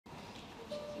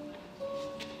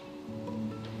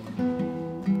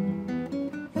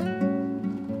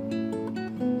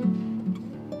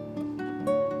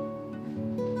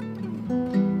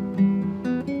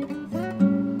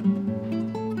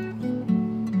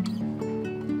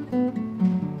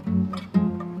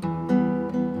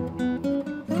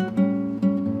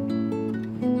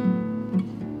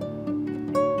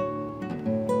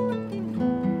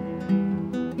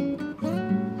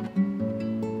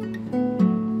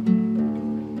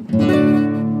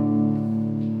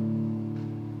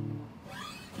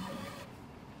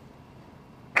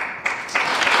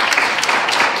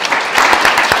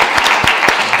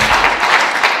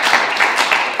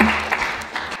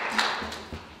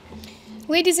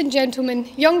Ladies and gentlemen,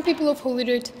 young people of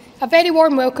Holyrood, a very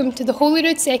warm welcome to the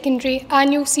Holyrood Secondary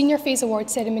Annual Senior Phase Award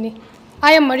Ceremony.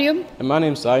 I am Miriam. And my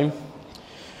name's Simon.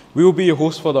 We will be your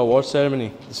hosts for the award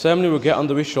ceremony. The ceremony will get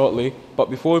underway shortly, but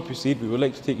before we proceed, we would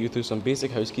like to take you through some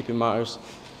basic housekeeping matters.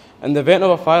 In the event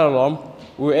of a fire alarm,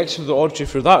 we will exit the auditory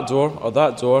through that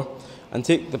door and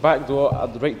take the back door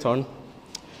at the right turn.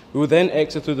 We will then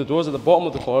exit through the doors at the bottom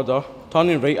of the corridor,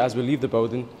 turning right as we leave the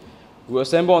building. We will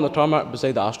assemble on the tarmac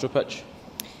beside the Astro pitch.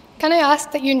 Can I ask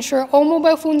that you ensure all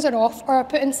mobile phones are off or are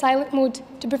put in silent mode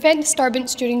to prevent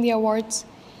disturbance during the awards?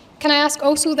 Can I ask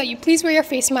also that you please wear your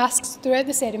face masks throughout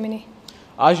the ceremony?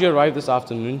 As you arrived this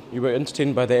afternoon, you were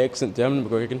entertained by the excellent Dermot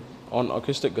McGuigan on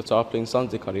acoustic guitar playing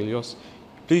Sunday Carelios.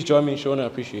 Please join me in showing our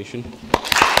appreciation.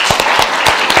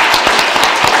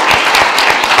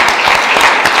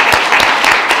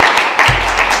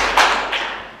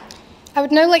 I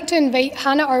would now like to invite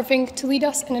Hannah Irving to lead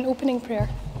us in an opening prayer.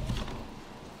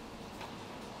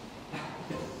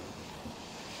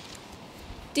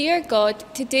 Dear God,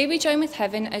 today we join with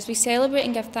heaven as we celebrate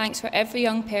and give thanks for every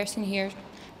young person here.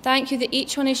 Thank you that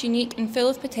each one is unique and full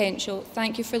of potential.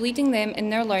 Thank you for leading them in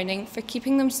their learning, for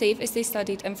keeping them safe as they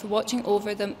studied, and for watching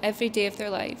over them every day of their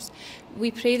lives. We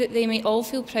pray that they may all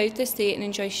feel proud this day and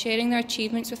enjoy sharing their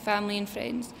achievements with family and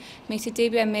friends. May today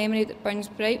be a memory that burns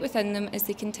bright within them as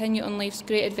they continue on life's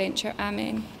great adventure.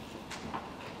 Amen.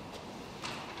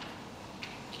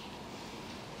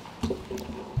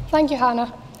 Thank you,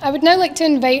 Hannah. I would now like to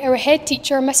invite our head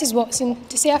teacher, Mrs. Watson,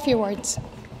 to say a few words.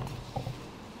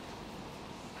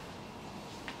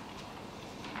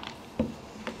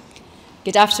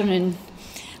 Good afternoon.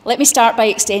 Let me start by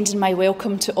extending my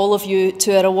welcome to all of you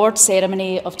to our award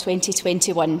ceremony of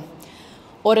 2021,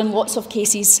 or in lots of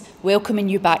cases, welcoming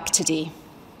you back today.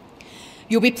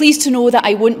 You'll be pleased to know that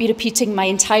I won't be repeating my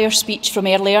entire speech from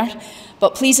earlier,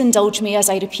 but please indulge me as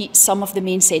I repeat some of the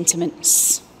main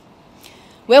sentiments.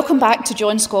 Welcome back to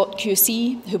John Scott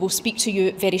QC, who will speak to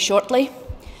you very shortly.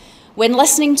 When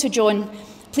listening to John,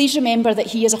 please remember that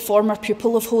he is a former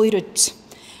pupil of Holyrood,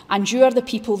 and you are the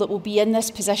people that will be in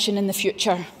this position in the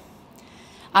future.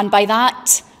 And by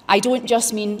that, I don't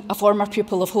just mean a former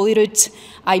pupil of Holyrood,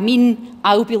 I mean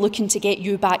I'll be looking to get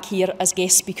you back here as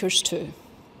guest speakers too.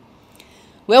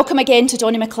 Welcome again to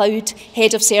Donnie MacLeod,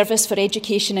 Head of Service for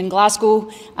Education in Glasgow,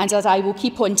 and as I will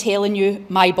keep on telling you,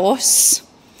 my boss.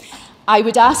 I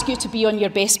would ask you to be on your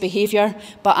best behaviour,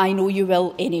 but I know you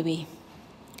will anyway.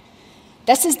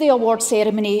 This is the award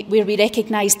ceremony where we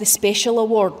recognise the special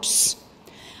awards.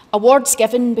 Awards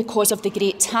given because of the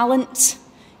great talent,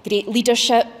 great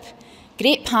leadership,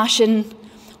 great passion,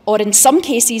 or in some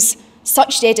cases,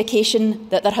 such dedication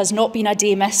that there has not been a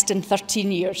day missed in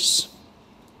 13 years.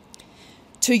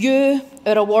 To you,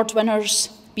 our award winners,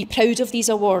 be proud of these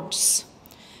awards.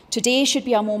 Today should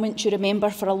be a moment you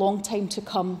remember for a long time to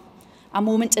come. A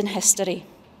moment in history.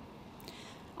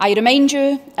 I remind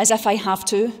you, as if I have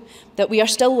to, that we are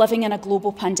still living in a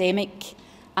global pandemic,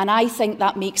 and I think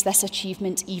that makes this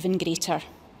achievement even greater.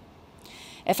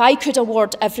 If I could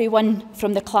award everyone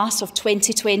from the class of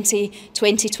 2020,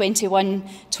 2021,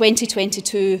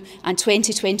 2022 and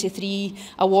 2023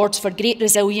 awards for great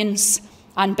resilience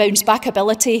and bounce-back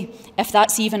ability, if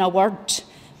that's even a word,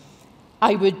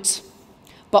 I would,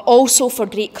 but also for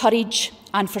great courage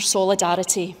and for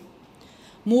solidarity.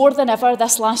 More than ever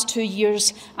this last 2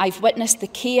 years, I've witnessed the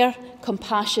care,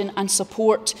 compassion and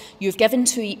support you've given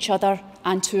to each other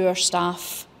and to our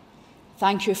staff.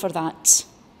 Thank you for that.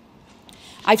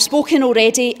 I've spoken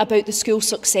already about the school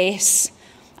success,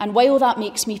 and while that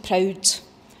makes me proud,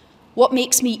 what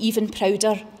makes me even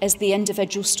prouder is the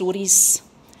individual stories.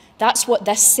 That's what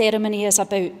this ceremony is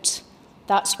about.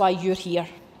 That's why you're here.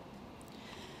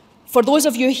 For those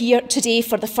of you here today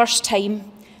for the first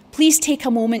time, please take a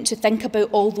moment to think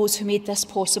about all those who made this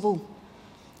possible.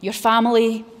 Your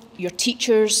family, your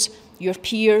teachers, your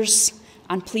peers,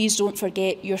 and please don't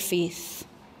forget your faith.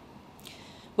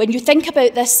 When you think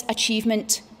about this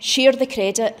achievement, share the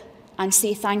credit and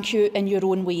say thank you in your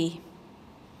own way.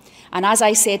 And as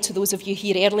I said to those of you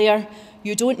here earlier,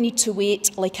 you don't need to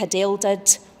wait like Adele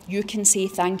did. You can say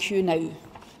thank you now.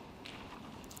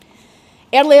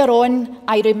 Earlier on,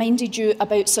 I reminded you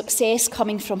about success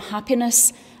coming from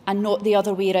happiness and not the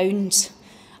other way around.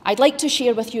 I'd like to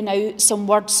share with you now some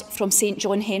words from St.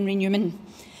 John Henry Newman,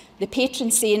 the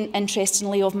patron saint,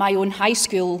 interestingly, of my own high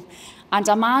school, and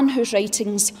a man whose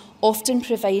writings often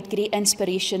provide great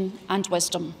inspiration and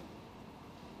wisdom.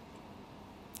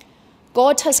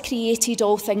 God has created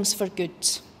all things for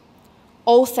good,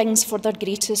 all things for their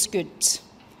greatest good,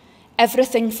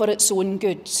 everything for its own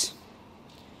good.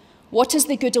 What is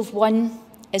the good of one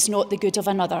is not the good of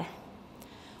another.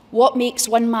 What makes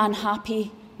one man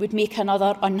happy would make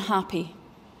another unhappy.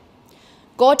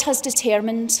 God has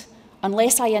determined,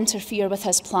 unless I interfere with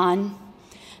his plan,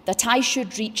 that I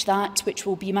should reach that which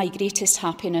will be my greatest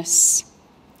happiness.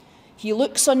 He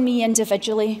looks on me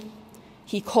individually.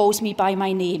 He calls me by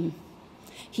my name.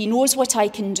 He knows what I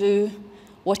can do,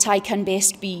 what I can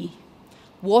best be,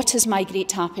 what is my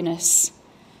great happiness,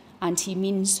 and he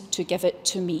means to give it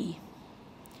to me.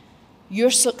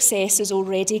 Your success is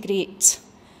already great,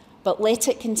 but let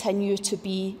it continue to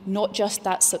be not just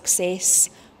that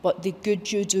success, but the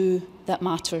good you do that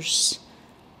matters.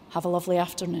 Have a lovely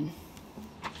afternoon.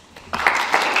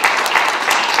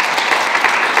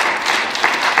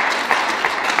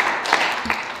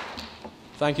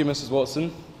 Thank you, Mrs.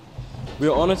 Watson. We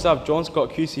are honoured to have John Scott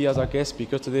QC as our guest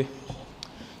speaker today.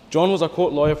 John was a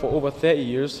court lawyer for over 30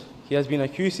 years. He has been a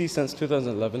QC since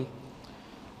 2011.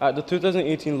 At the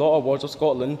 2018 Law Awards of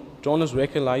Scotland, John was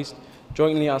recognised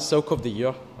jointly as Silk of the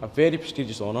Year, a very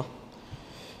prestigious honour.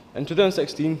 In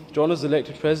 2016, John was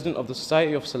elected President of the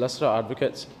Society of Solicitor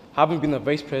Advocates, having been the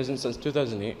Vice President since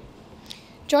 2008.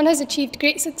 John has achieved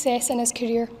great success in his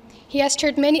career. He has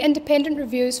chaired many independent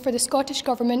reviews for the Scottish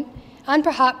Government, and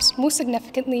perhaps most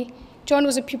significantly, John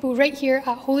was a pupil right here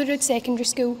at Holyrood Secondary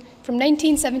School from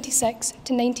 1976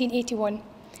 to 1981.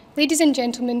 Ladies and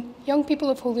gentlemen, young people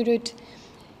of Holyrood,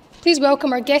 please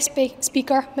welcome our guest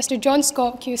speaker, Mr. John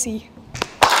Scott QC.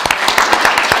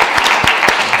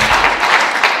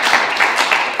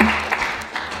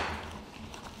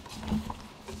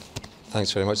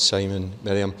 Thanks very much, Simon,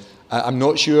 Miriam. I'm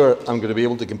not sure I'm going to be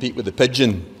able to compete with the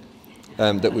pigeon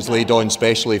that was laid on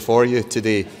specially for you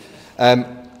today.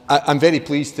 I'm very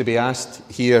pleased to be asked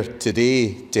here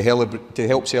today to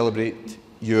help celebrate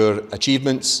your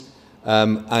achievements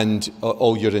and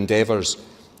all your endeavours.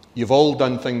 You've all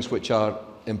done things which are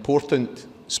important,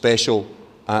 special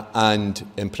and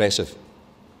impressive.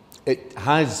 It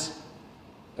has,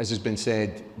 as has been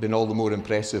said, been all the more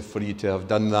impressive for you to have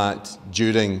done that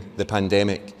during the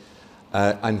pandemic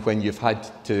and when you've had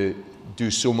to do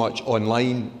so much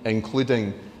online,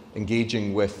 including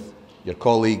engaging with your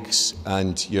colleagues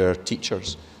and your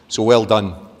teachers. So well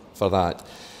done for that.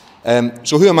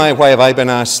 So who am I? Why have I been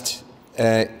asked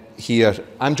here?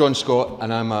 I'm John Scott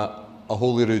and I'm a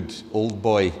Holyrood old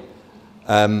boy.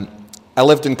 I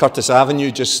lived in Curtis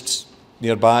Avenue, just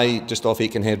nearby, just off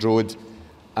Aikenhead Road,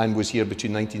 and was here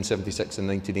between 1976 and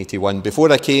 1981.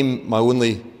 Before I came, my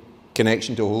only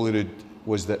connection to Holyrood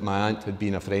was that my aunt had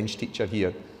been a French teacher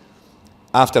here.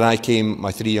 After I came,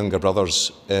 my three younger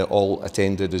brothers all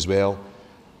attended as well.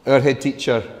 Our head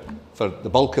teacher for the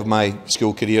bulk of my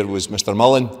school career was Mr.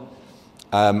 Mullen,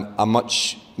 a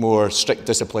much more strict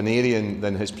disciplinarian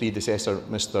than his predecessor,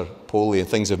 Mr. Poley, and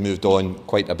things have moved on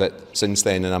quite a bit since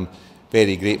then, and I'm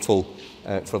very grateful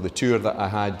for the tour that I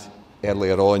had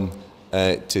earlier on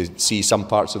to see some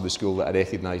parts of the school that I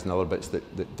recognised and other bits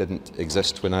that didn't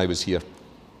exist when I was here.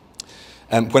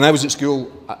 When I was at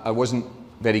school, I wasn't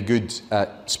very good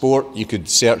at sport. You could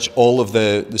search all of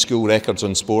the school records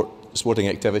on sporting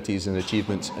activities and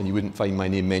achievements and you wouldn't find my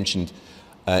name mentioned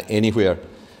anywhere.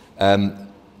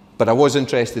 But I was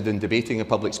interested in debating and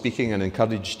public speaking and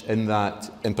encouraged in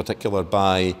that, in particular,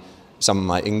 by some of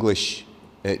my English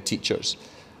teachers.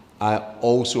 I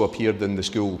also appeared in the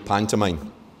school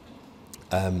pantomime,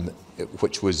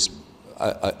 which was,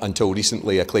 until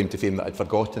recently, a claim to fame that I'd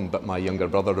forgotten, but my younger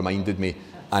brother reminded me,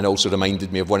 and also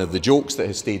reminded me of one of the jokes that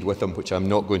has stayed with him, which I'm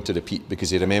not going to repeat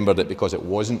because he remembered it because it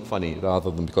wasn't funny rather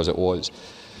than because it was.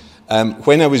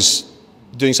 When I was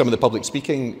doing some of the public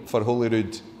speaking for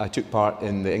Holyrood, I took part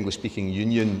in the English Speaking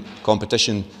Union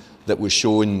competition that was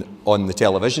shown on the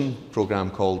television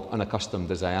programme called Unaccustomed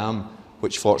as I Am,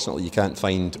 which fortunately you can't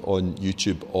find on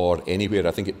YouTube or anywhere.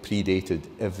 I think it predated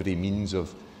every means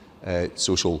of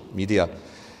social media.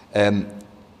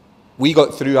 We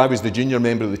got through, I was the junior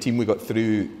member of the team, we got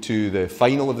through to the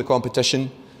final of the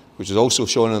competition, which was also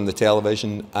shown on the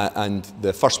television, and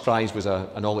the first prize was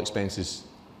an all-expenses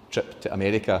trip to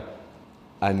America,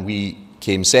 and we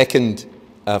came second,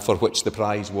 for which the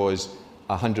prize was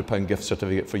a £100 gift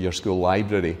certificate for your school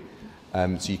library.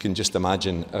 So you can just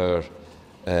imagine our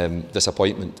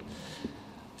disappointment.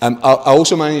 I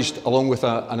also managed, along with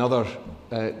another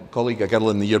colleague, a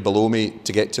girl in the year below me,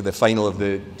 to get to the final of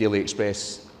the Daily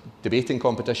Express debating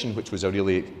competition, which was a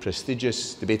really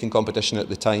prestigious debating competition at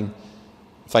the time.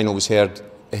 The final was held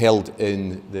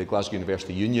in the Glasgow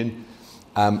University Union,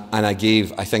 and I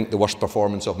gave, I think, the worst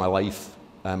performance of my life.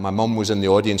 My mum was in the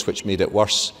audience, which made it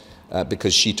worse,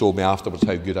 because she told me afterwards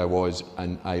how good I was,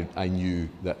 and I knew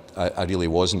that I really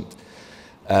wasn't.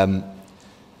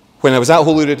 When I was at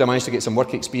Holyrood, I managed to get some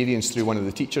work experience through one of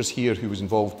the teachers here who was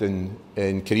involved in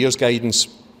careers guidance.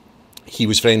 He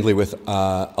was friendly with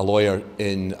a lawyer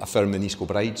in a firm in East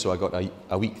Kilbride, so I got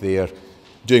a week there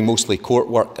doing mostly court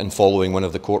work and following one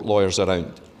of the court lawyers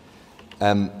around.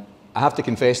 I have to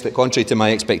confess that contrary to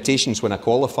my expectations when I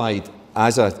qualified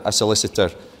as a solicitor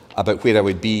about where I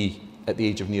would be at the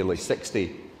age of nearly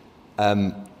 60,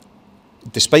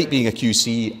 despite being a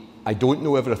QC, I don't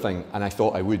know everything, and I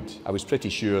thought I would. I was pretty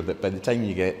sure that by the time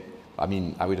you get, I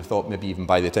would have thought maybe even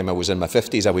by the time I was in my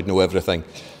 50s I would know everything.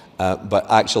 But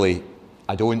actually,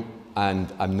 I don't,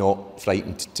 and I'm not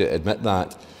frightened to admit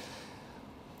that.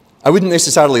 I wouldn't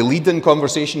necessarily lead in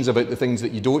conversations about the things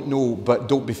that you don't know, but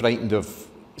don't be frightened of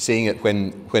saying it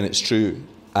when it's true.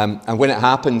 And when it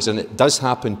happens, and it does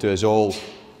happen to us all,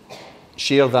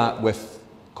 share that with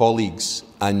colleagues,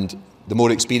 and the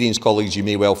more experienced colleagues you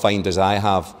may well find, as I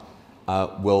have,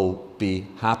 will be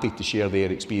happy to share their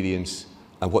experience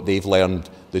and what they've learned,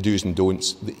 the do's and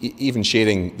don'ts, even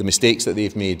sharing the mistakes that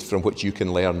they've made from which you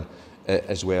can learn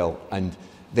as well. And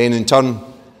then in turn,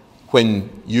 when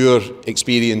you're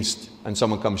experienced and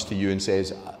someone comes to you and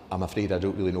says, I'm afraid I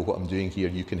don't really know what I'm doing here,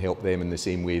 you can help them in the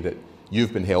same way that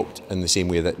you've been helped, in the same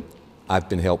way that I've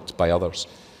been helped by others.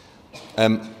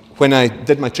 When I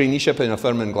did my traineeship in a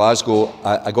firm in Glasgow,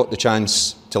 I got the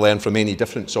chance to learn from many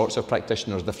different sorts of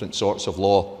practitioners, different sorts of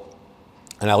law.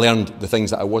 And I learned the things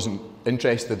that I wasn't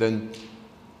interested in,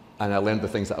 and I learned the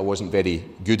things that I wasn't very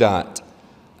good at.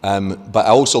 But I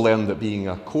also learned that being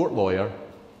a court lawyer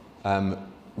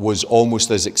was almost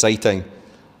as exciting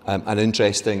and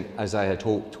interesting as I had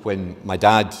hoped when my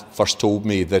dad first told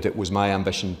me that it was my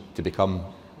ambition to become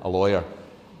a lawyer.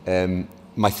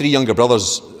 My three younger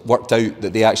brothers worked out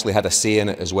that they actually had a say in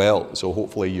it as well, so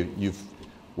hopefully you've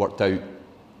worked out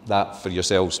that for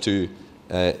yourselves too.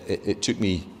 It took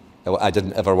me, I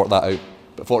didn't ever work that out,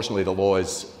 but fortunately the law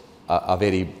is a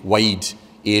very wide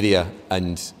area,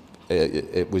 and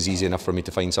it was easy enough for me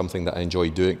to find something that I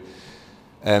enjoyed doing.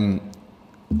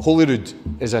 Holyrood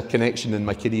is a connection in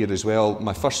my career as well.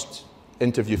 My first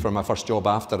interview for my first job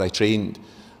after I trained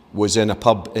was in a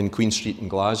pub in Queen Street in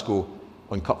Glasgow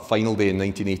on Cup final day in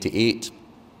 1988.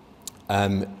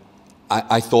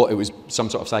 I thought it was some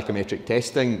sort of psychometric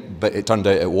testing, but it turned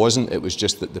out it wasn't. It was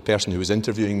just that the person who was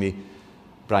interviewing me,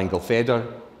 Brian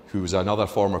Gilfeder, who was another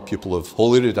former pupil of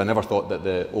Holyrood, I never thought that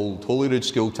the old Holyrood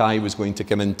school tie was going to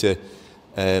come into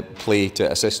play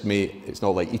to assist me. It's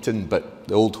not like Eton, but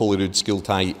the old Holyrood school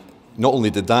tie, not only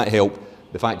did that help,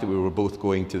 the fact that we were both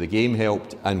going to the game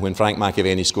helped, and when Frank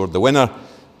McAvenny scored the winner,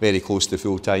 very close to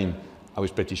full time, I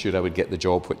was pretty sure I would get the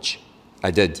job, which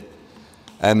I did.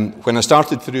 When I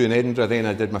started through in Edinburgh then,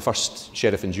 I did my first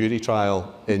sheriff and jury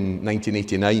trial in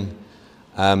 1989,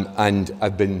 and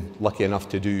I've been lucky enough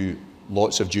to do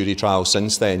lots of jury trials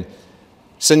since then.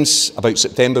 Since about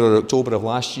September or October of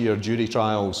last year, jury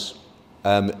trials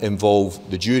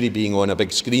involve the jury being on a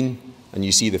big screen, and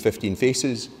you see the 15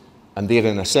 faces, and they're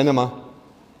in a cinema.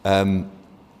 I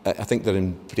think they're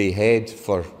in Braehead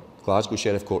for Glasgow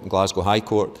Sheriff Court and Glasgow High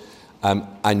Court.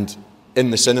 And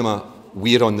in the cinema,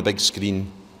 we're on the big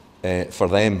screen for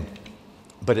them.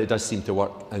 But it does seem to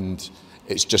work, and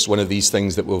it's just one of these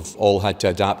things that we've all had to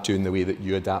adapt to in the way that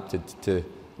you adapted to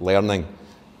learning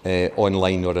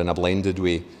online or in a blended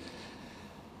way.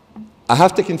 I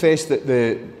have to confess that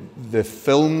the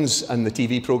films and the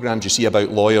TV programmes you see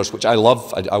about lawyers, which I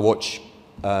love, I watch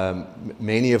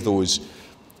many of those,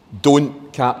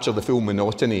 don't capture the full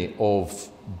monotony of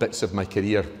bits of my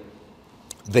career.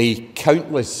 The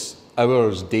countless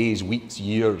hours, days, weeks,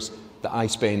 years that I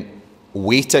spent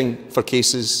waiting for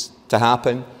cases to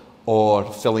happen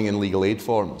or filling in legal aid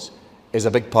forms is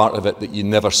a big part of it that you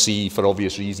never see for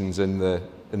obvious reasons in the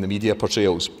media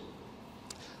portrayals.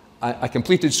 I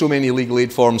completed so many legal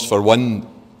aid forms for one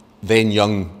then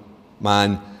young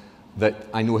man that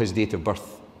I know his date of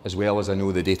birth as well as I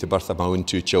know the date of birth of my own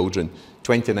two children,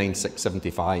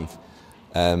 29/6/75.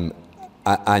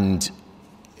 And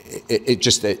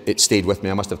it stayed with me.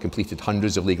 I must have completed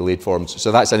hundreds of legal aid forms.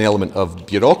 So that's an element of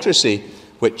bureaucracy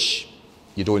which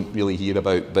you don't really hear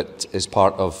about, but is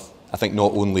part of, I think,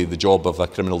 not only the job of a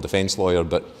criminal defence lawyer,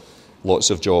 but lots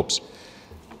of jobs.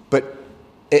 But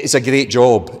it's a great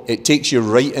job. It takes you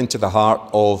right into the heart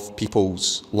of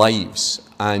people's lives,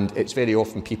 and it's very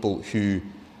often people who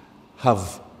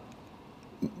have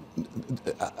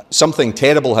something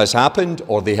terrible has happened,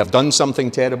 or they have done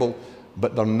something terrible,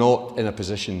 but they're not in a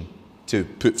position to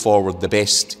put forward the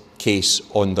best case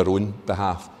on their own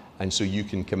behalf. And so you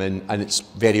can come in, and it's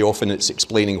very often it's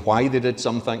explaining why they did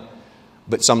something,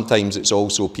 but sometimes it's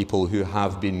also people who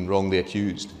have been wrongly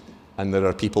accused, and there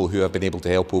are people who I've been able to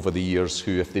help over the years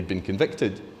who, if they'd been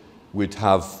convicted, would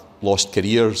have lost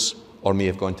careers or may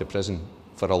have gone to prison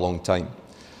for a long time.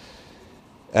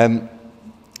 I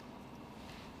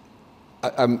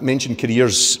mentioned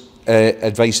careers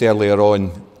advice earlier on.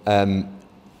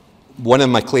 One of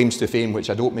my claims to fame,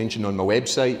 which I don't mention on my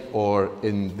website or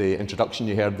in the introduction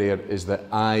you heard there, is that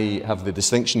I have the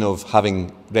distinction of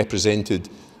having represented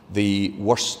the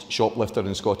worst shoplifter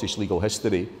in Scottish legal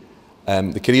history.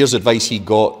 The careers advice he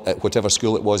got at whatever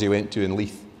school it was he went to in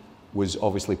Leith was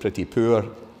obviously pretty poor,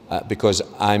 because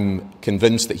I'm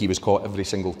convinced that he was caught every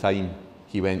single time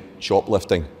he went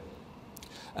shoplifting.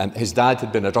 His dad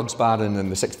had been a drugs baron in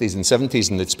the 60s and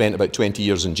 70s and had spent about 20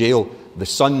 years in jail. The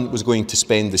son was going to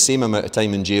spend the same amount of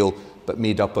time in jail, but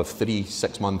made up of 3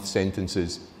 6-month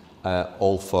sentences,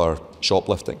 all for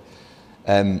shoplifting.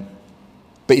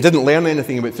 But he didn't learn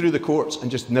anything. He went through the courts and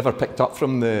just never picked up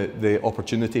from the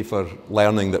opportunity for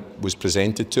learning that was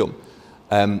presented to him.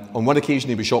 On one occasion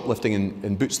he was shoplifting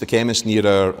in Boots the Chemist near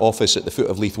our office at the foot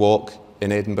of Leith Walk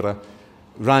in Edinburgh.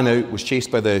 Ran out, was chased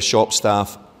by the shop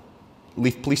staff.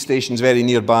 Leith police station's very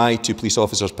nearby. 2 police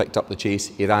officers picked up the chase.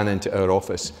 He ran into our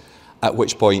office, at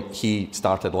which point he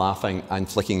started laughing and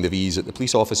flicking the V's at the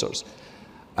police officers.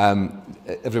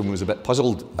 Everyone was a bit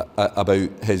puzzled about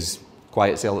his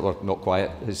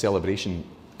his celebration,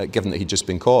 given that he'd just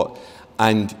been caught.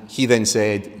 And he then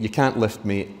said, "You can't lift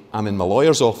me, I'm in my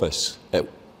lawyer's office." And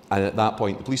at that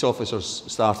point, the police officers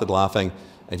started laughing,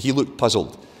 and he looked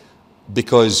puzzled,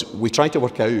 because we tried to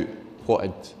work out what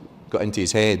had got into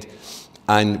his head.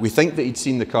 And we think that he'd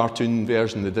seen the cartoon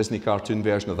version, the Disney cartoon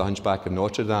version of The Hunchback of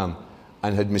Notre Dame,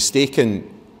 and had mistaken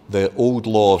the old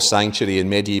law of sanctuary in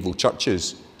medieval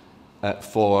churches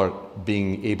for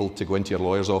being able to go into your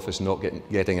lawyer's office and not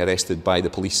getting arrested by the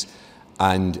police.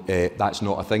 And that's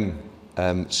not a thing.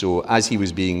 So as he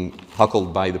was being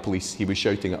huckled by the police, he was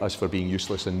shouting at us for being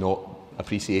useless and not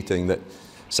appreciating that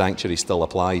sanctuary still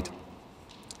applied.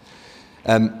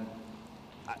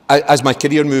 As my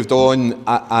career moved on,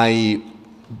 I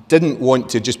didn't want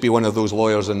to just be one of those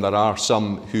lawyers, and there are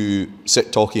some who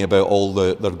sit talking about all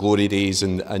their glory days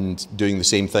and doing the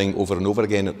same thing over and over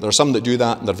again. There are some that do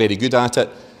that, and they're very good at it,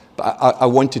 but I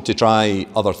wanted to try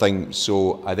other things,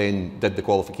 so I then did the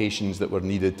qualifications that were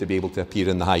needed to be able to appear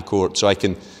in the High Court. So I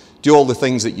can do all the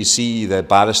things that you see the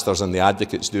barristers and the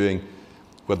advocates doing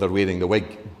where they're wearing the wig,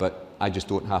 but I just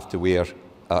don't have to wear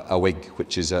a wig,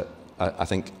 which is, I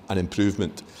think, an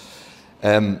improvement.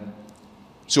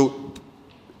 So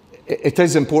it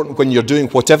is important when you're doing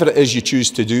whatever it is you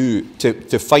choose to do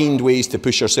to find ways to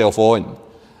push yourself on,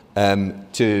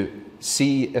 to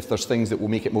see if there's things that will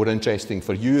make it more interesting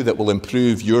for you, that will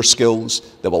improve your skills,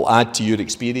 that will add to your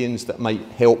experience, that might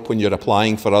help when you're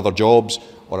applying for other jobs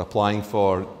or applying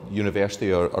for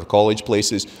university or college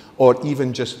places, or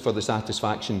even just for the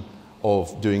satisfaction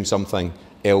of doing something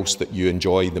else that you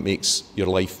enjoy that makes your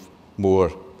life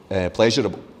more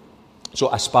pleasurable.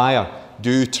 So aspire,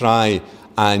 do try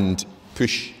and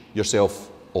push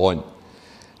yourself on.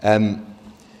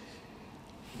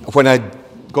 When I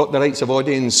got the rights of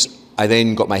audience, I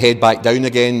then got my head back down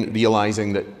again,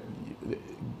 realising that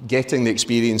getting the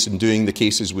experience and doing the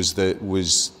cases was the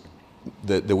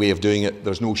way of doing it.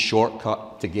 There's no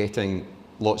shortcut to getting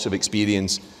lots of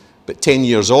experience. But 10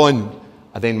 years on,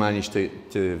 I then managed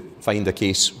to find a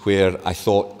case where I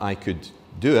thought I could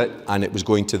do it, and it was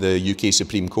going to the UK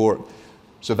Supreme Court.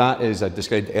 So that is, I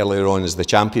described earlier on, as the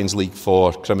Champions League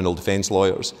for criminal defence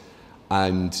lawyers.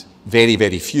 And very,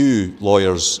 very few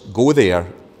lawyers go there.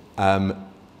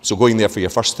 So going there for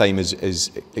your first time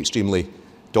is extremely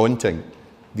daunting.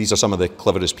 These are some of the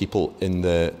cleverest people in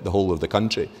the whole of the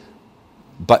country.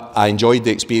 But I enjoyed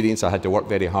the experience. I had to work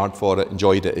very hard for it,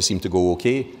 enjoyed it. It seemed to go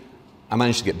okay. I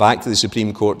managed to get back to the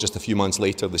Supreme Court just a few months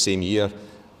later, the same year.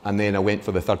 And then I went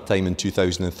for the 3rd time in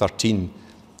 2013,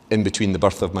 in between the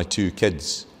birth of my 2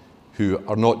 kids, who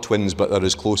are not twins, but they're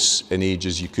as close in age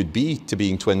as you could be to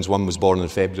being twins. One was born in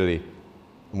February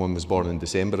and one was born in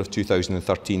December of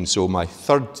 2013. So my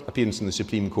 3rd appearance in the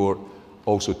Supreme Court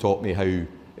also taught me how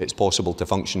it's possible to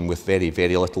function with very,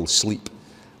 very little sleep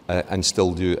and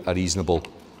still do a reasonable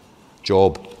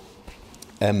job.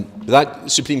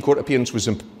 That Supreme Court appearance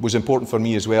was important for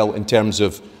me as well in terms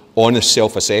of honest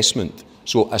self-assessment.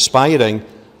 So aspiring,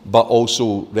 but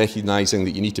also recognising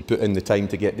that you need to put in the time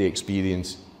to get the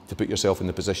experience, to put yourself in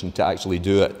the position to actually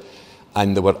do it.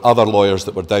 And there were other lawyers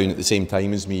that were down at the same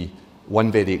time as me,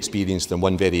 one very experienced and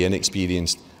one very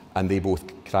inexperienced, and they both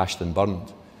crashed and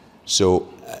burned.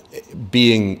 So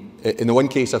being, in the one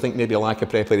case I think maybe a lack of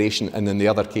preparation, and in the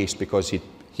other case because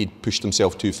he'd pushed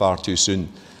himself too far too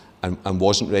soon and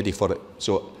wasn't ready for it.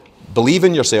 So believe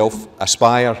in yourself,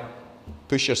 aspire,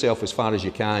 push yourself as far as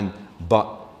you can,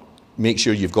 but make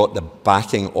sure you've got the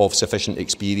backing of sufficient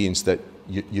experience that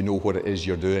you know what it is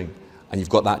you're doing. And you've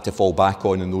got that to fall back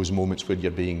on in those moments where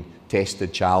you're being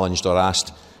tested, challenged, or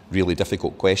asked really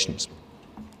difficult questions.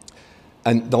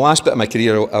 And the last bit of my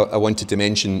career I wanted to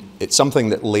mention, it's something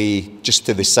that lay just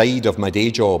to the side of my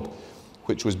day job,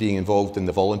 which was being involved in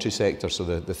the voluntary sector, so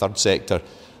the third sector,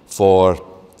 for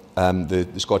the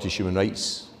Scottish Human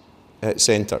Rights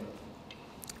Centre.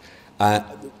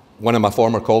 One of my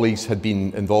former colleagues had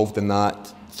been involved in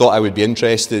that, thought I would be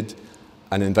interested,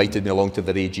 and invited me along to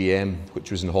their AGM,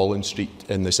 which was in Holland Street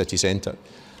in the city centre.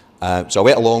 So I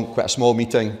went along, quite a small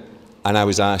meeting, and I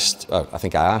was asked, I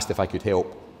think I asked if I could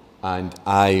help, and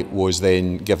I was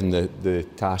then given the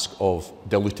task of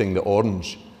diluting the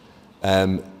orange.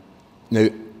 Now,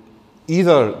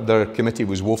 either their committee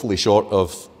was woefully short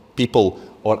of people,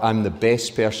 or I'm the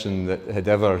best person that had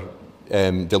ever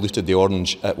diluted the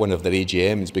orange at one of their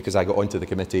AGMs, because I got onto the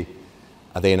committee.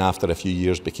 I then, after a few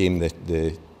years, became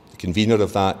the convener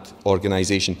of that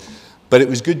organisation. But it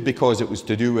was good because it was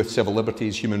to do with civil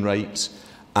liberties, human rights,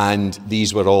 and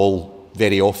these were all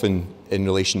very often in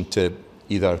relation to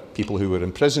either people who were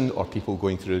in prison or people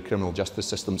going through the criminal justice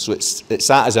system. So it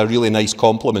sat as a really nice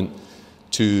complement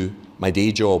to my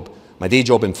day job. My day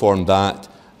job informed that,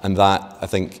 and that, I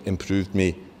think, improved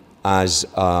me as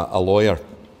a lawyer.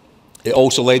 It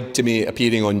also led to me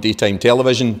appearing on daytime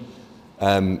television.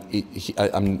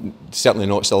 I'm certainly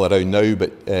not still around now,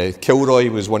 but Kilroy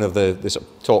was one of the sort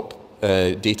of top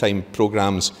daytime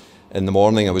programmes in the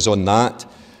morning. I was on that.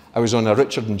 I was on a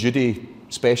Richard and Judy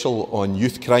special on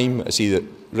youth crime. I see that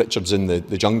Richard's in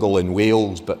the jungle in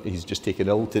Wales, but he's just taken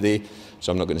ill today,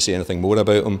 so I'm not going to say anything more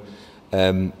about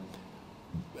him.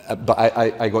 But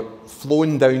I got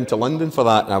flown down to London for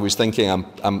that, and I was thinking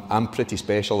I'm pretty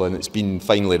special, and it's been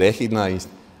finally recognised.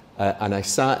 And I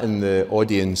sat in the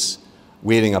audience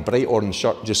wearing a bright orange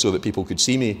shirt just so that people could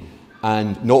see me.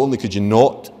 And not only could you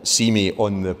not see me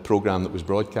on the programme that was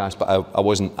broadcast, but I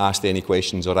wasn't asked any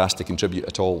questions or asked to contribute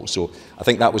at all. So I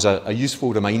think that was a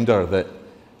useful reminder that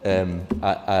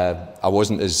I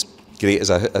wasn't as great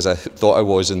as I thought I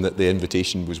was, and that the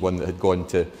invitation was one that had gone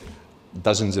to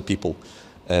dozens of people,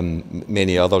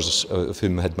 many others of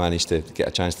whom had managed to get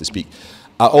a chance to speak.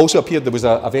 I also appeared, there was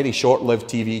a very short-lived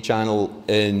TV channel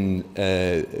in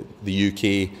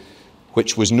the UK,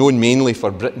 which was known mainly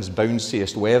for Britain's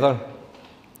bounciest weather,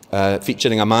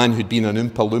 featuring a man who'd been an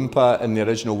Oompa Loompa in the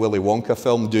original Willy Wonka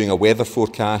film, doing a weather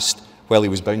forecast while he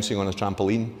was bouncing on a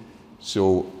trampoline.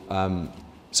 So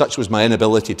such was my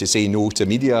inability to say no to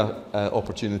media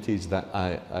opportunities that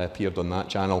I appeared on that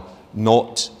channel,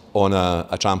 not on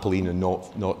a trampoline and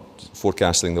not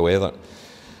forecasting the weather.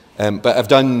 But I've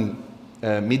done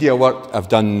media work, I've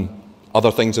done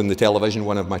other things on the television.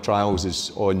 One of my trials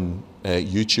is on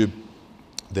YouTube,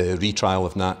 the retrial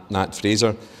of Nat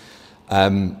Fraser.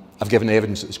 I've given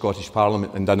evidence at the Scottish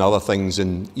Parliament and done other things,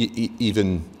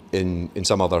 even in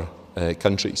some other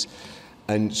countries.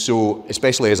 And so,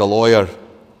 especially as a lawyer,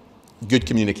 good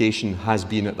communication has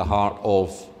been at the heart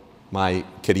of my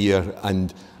career,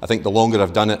 and I think the longer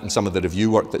I've done it, and some of the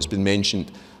review work that's been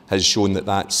mentioned has shown that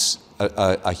that's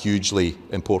a hugely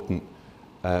important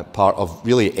part of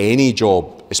really any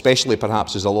job, especially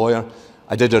perhaps as a lawyer.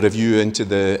 I did a review into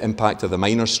the impact of the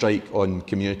miners' strike on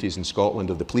communities in Scotland,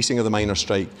 of the policing of the miners'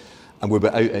 strike, and we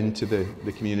went out into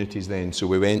the communities then. So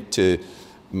we went to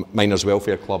miners'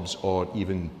 welfare clubs or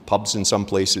even pubs in some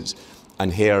places,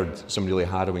 and heard some really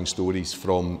harrowing stories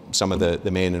from some of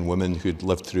the men and women who'd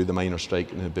lived through the miners'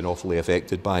 strike and had been awfully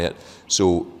affected by it.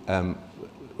 So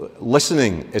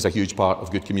listening is a huge part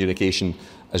of good communication,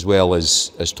 as well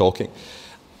as talking.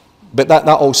 But that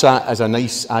all sat as a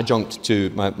nice adjunct to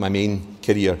my main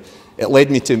career. It led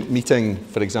me to meeting,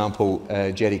 for example,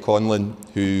 Jerry Conlon,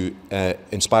 who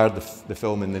inspired the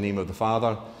film In the Name of the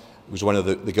Father. It was one of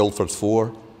the Guildford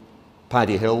Four.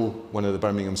 Paddy Hill, one of the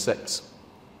Birmingham Six.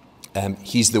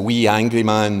 He's the wee angry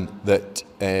man that,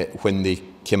 when they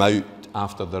came out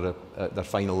after their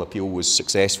final appeal was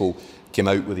successful, came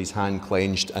out with his hand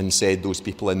clenched and said, "Those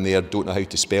people in there don't know how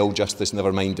to spell justice,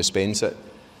 never mind dispense it."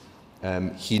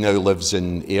 He now lives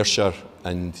in Ayrshire,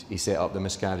 and he set up the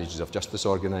Miscarriages of Justice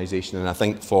organisation. And I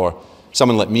think for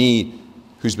someone like me,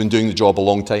 who's been doing the job a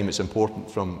long time, it's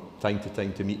important from time to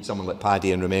time to meet someone like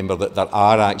Paddy and remember that there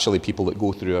are actually people that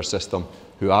go through our system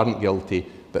who aren't guilty,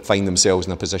 but find themselves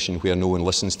in a position where no one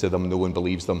listens to them, no one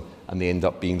believes them, and they end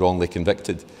up being wrongly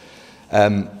convicted.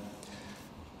 But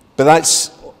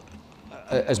that's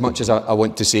as much as I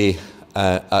want to say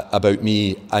about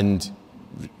me. And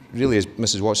really, as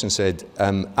Mrs. Watson said,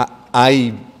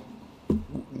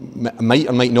 might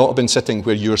or might not have been sitting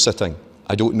where you're sitting.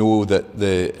 I don't know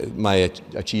that my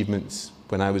achievements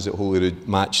when I was at Holyrood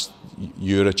matched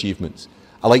your achievements.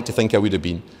 I like to think I would have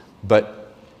been,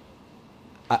 but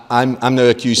I'm now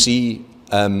a QC.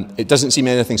 It doesn't seem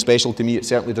anything special to me. It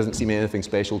certainly doesn't seem anything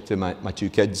special to my two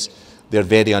kids. They're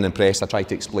very unimpressed. I try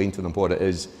to explain to them what it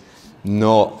is,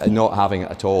 not having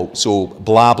it at all. So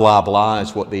blah, blah, blah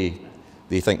is what they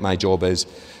think my job is.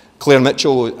 Claire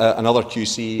Mitchell, another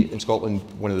QC in Scotland,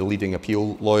 one of the leading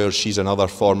appeal lawyers, she's another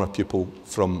former pupil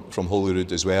from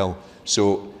Holyrood as well.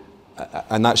 So,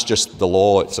 and that's just the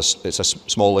law. It's a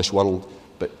smallish world,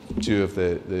 but two of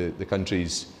the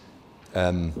country's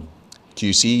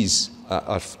QCs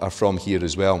are from here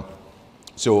as well.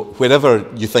 So wherever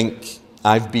you think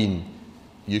I've been,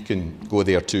 you can go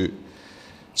there too.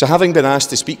 So having been asked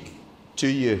to speak to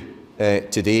you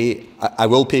today, I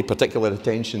will pay particular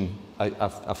attention.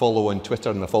 I follow on Twitter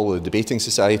and I follow the Debating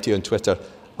Society on Twitter.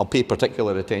 I'll pay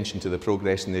particular attention to the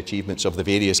progress and the achievements of the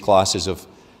various classes of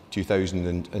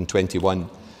 2021.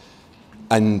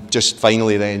 And just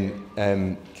finally then,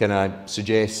 can I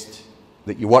suggest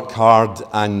that you work hard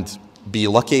and be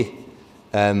lucky,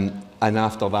 and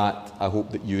after that I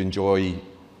hope that you enjoy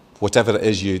whatever it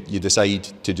is you decide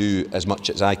to do as much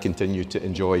as I continue to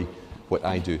enjoy what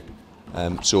I do.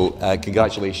 So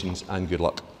congratulations and good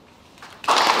luck.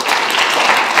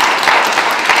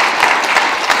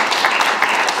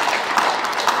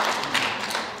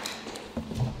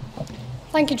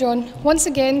 Thank you, John. Once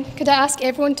again, could I ask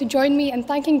everyone to join me in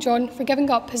thanking John for giving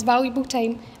up his valuable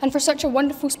time and for such a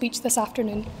wonderful speech this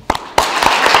afternoon.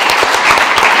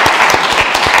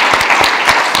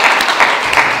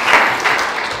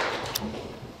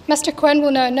 Mr. Quinn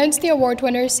will now announce the award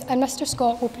winners and Mr.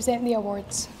 Scott will present the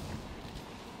awards.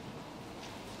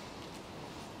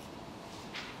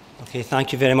 Okay,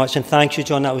 thank you very much, and thank you,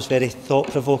 John. That was very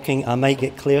thought-provoking. I might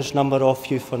get Claire's number off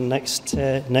you for next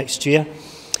year.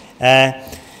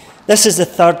 This is the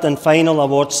third and final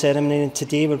award ceremony, and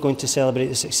today we're going to celebrate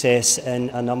the success in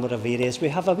a number of areas. We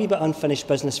have a wee bit unfinished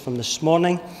business from this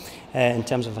morning in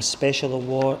terms of a special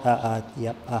award,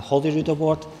 a Holyrood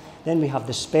award. Then we have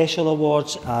the special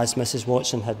awards, as Mrs.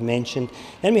 Watson had mentioned.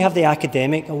 Then we have the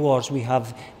academic awards. We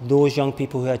have those young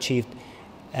people who achieved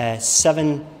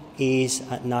 7 A's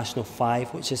at National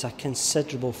 5, which is a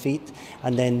considerable feat.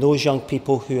 And then those young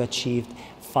people who achieved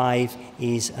 5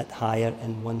 A's at higher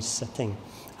in one sitting.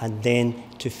 And then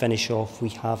to finish off, we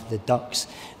have the ducks.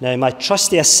 Now, my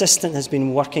trusty assistant has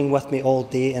been working with me all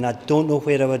day, and I don't know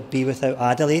where I would be without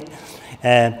Adelaide.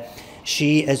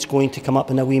 She is going to come up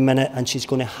in a wee minute and she's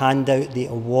going to hand out the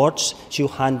awards. She'll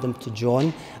hand them to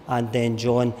John, and then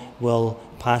John will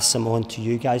pass them on to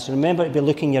you guys. Remember to be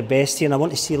looking your best here, and I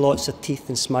want to see lots of teeth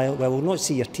and smile. Well, we'll not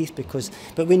see your teeth,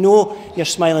 but we know you're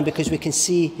smiling because we can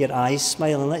see your eyes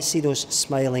smiling. Let's see those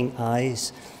smiling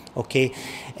eyes. Okay,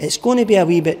 it's going to be a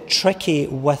wee bit tricky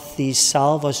with these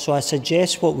salvas, so I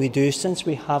suggest what we do, since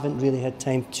we haven't really had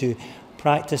time to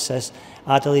practice this,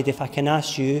 Adelaide, if I can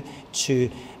ask you to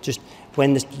just,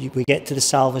 when we get to the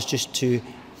salvas, just to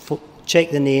check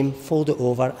the name, fold it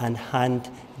over and hand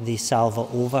the salva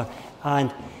over.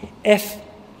 And if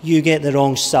you get the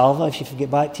wrong salva, if you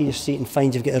get back to your seat and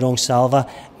find you've got the wrong salva,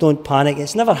 don't panic.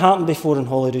 It's never happened before in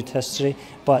Holyrood history,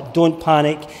 but don't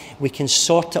panic. We can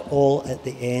sort it all at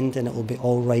the end and it will be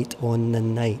all right on the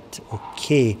night.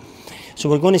 Okay. So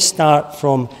we're going to start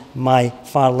from my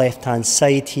far left-hand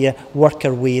side here, work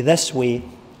our way this way,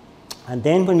 and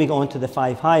then when we go on to the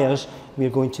 5 hires, we're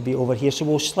going to be over here. So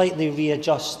we'll slightly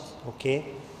readjust, okay?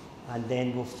 And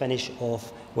then we'll finish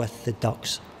off with the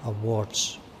Ducks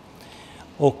Awards.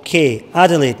 Okay,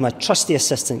 Adelaide, my trusty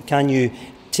assistant, can you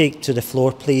take to the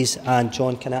floor, please? And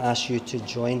John, can I ask you to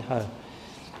join her?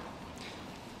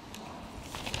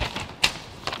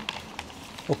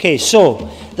 Okay, so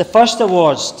the first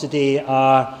awards today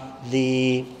are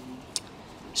the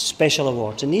special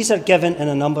awards, and these are given in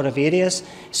a number of areas,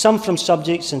 some from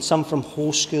subjects and some from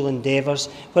whole school endeavours,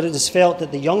 where it is felt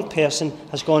that the young person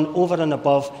has gone over and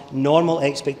above normal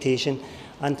expectation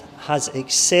and has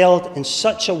excelled in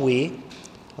such a way,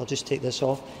 I'll just take this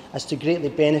off, as to greatly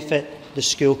benefit the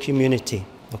school community.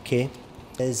 Okay,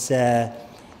 is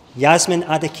Yasmin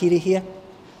Adakiri here?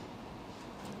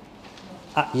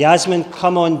 Yasmin,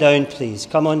 come on down, please.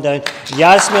 Come on down.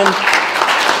 Yasmin.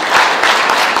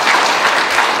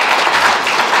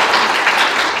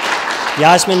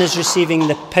 Yasmin is receiving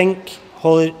the pink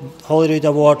Holyrood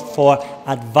Award for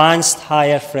Advanced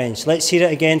Higher French. Let's hear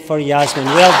it again for Yasmin.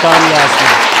 Well done, Yasmin.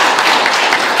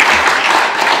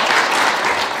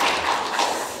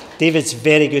 David's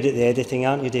very good at the editing,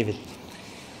 aren't you, David?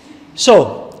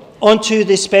 So, On to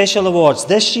the special awards.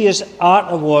 This year's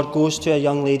Art Award goes to a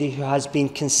young lady who has been a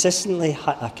consistently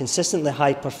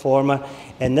high performer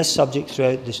in this subject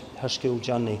throughout her school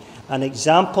journey. An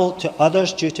example to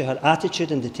others due to her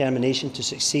attitude and determination to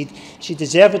succeed, she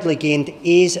deservedly gained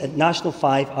A's at National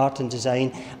 5 Art and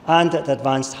Design and at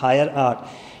Advanced Higher Art.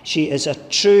 She is a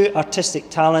true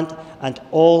artistic talent, and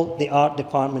all the art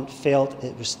department felt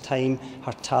it was time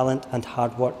her talent and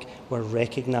hard work were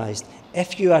recognised.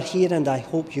 If you are here, and I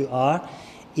hope you are,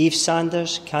 Eve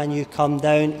Sanders, can you come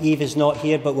down? Eve is not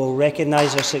here, but we'll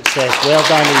recognise her success. Well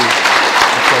done, Eve.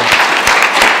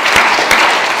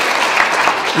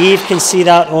 Okay. Eve can see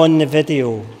that on the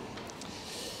video.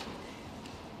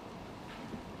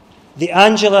 The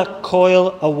Angela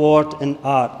Coyle Award in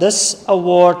Art. This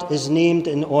award is named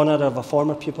in honour of a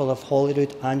former pupil of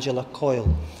Holyrood, Angela Coyle.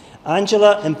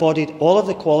 Angela embodied all of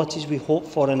the qualities we hope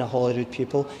for in a Holyrood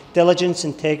pupil: diligence,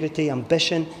 integrity,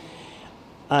 ambition,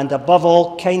 and above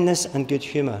all, kindness and good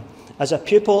humour. As a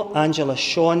pupil, Angela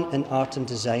shone in art and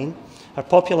design. Her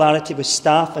popularity with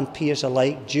staff and peers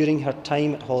alike during her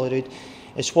time at Holyrood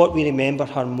is what we remember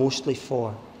her mostly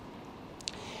for.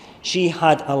 She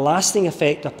had a lasting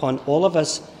effect upon all of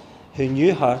us who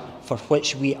knew her, for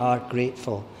which we are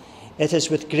grateful. It is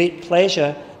with great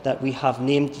pleasure that we have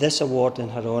named this award in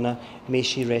her honour. May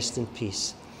she rest in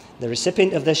peace. The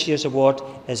recipient of this year's award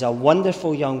is a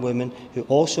wonderful young woman who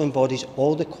also embodies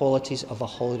all the qualities of a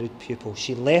Holyrood pupil.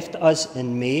 She left us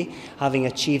in May, having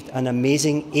achieved an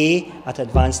amazing A at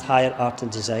Advanced Higher Art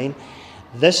and Design.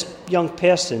 This young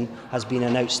person has been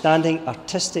an outstanding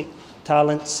artistic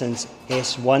talent since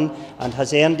S1 and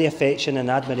has earned the affection and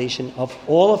admiration of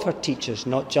all of her teachers,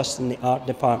 not just in the art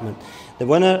department. The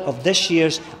winner of this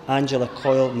year's Angela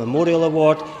Coyle Memorial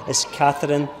Award is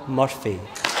Catherine Murphy.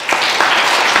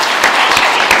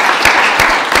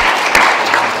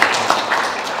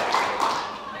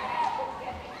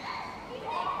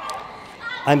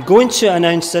 I'm going to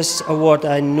announce this award.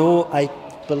 I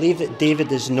believe that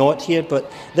David is not here,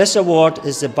 but this award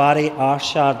is the Barry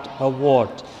Arshard Award.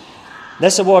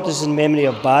 This award is in memory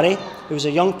of Barry, who was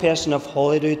a young person of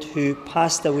Holyrood who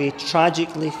passed away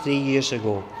tragically 3 years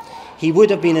ago. He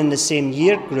would have been in the same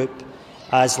year group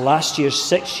as last year's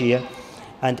 6th year,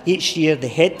 and each year the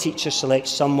head teacher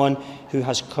selects someone who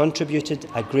has contributed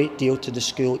a great deal to the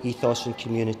school ethos and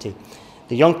community.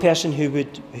 The young person who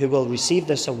will receive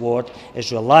this award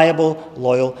is reliable,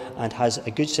 loyal, and has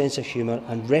a good sense of humour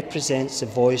and represents the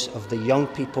voice of the young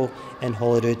people in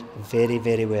Holyrood very,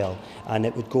 very well. And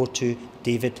it would go to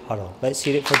David Hurrell. Let's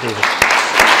hear it for David.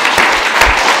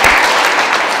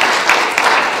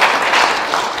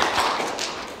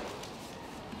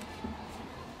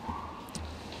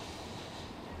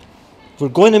 We're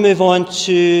going to move on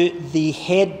to the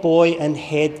Head Boy and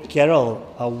Head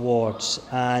Girl Awards.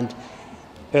 And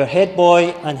our head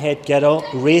boy and head girl,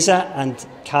 Reza and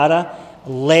Cara,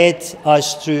 led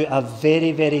us through a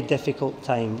very, very difficult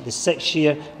time. The 6th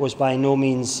year was by no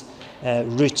means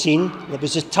routine. It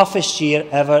was the toughest year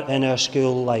ever in our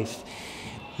school life.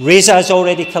 Reza has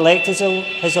already collected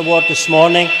his award this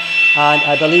morning, and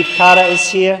I believe Cara is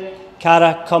here.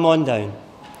 Cara, come on down.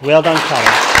 Well done,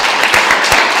 Cara.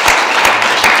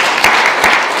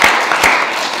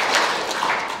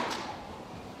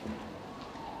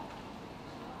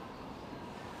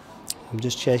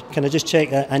 Can I just check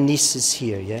that Anise is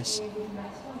here, yes?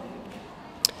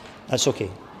 That's okay.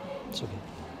 It's okay.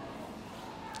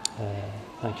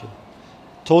 Thank you.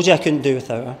 Told you I couldn't do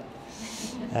without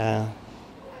her.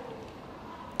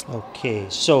 Okay,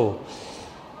 so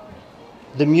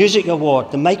the Music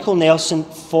Award, the Michael Nelson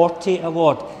 40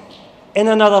 Award. In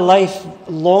another life,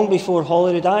 long before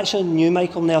Holyrood, I actually knew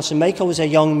Michael Nelson. Michael was a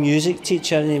young music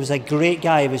teacher and he was a great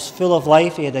guy. He was full of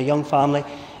life, he had a young family,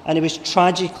 and he was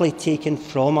tragically taken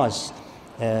from us.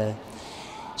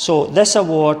 So this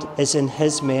award is in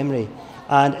his memory,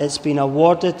 and it's been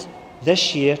awarded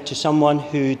this year to someone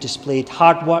who displayed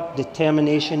hard work,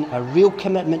 determination, a real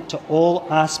commitment to all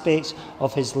aspects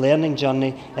of his learning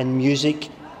journey in music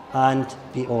and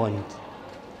beyond.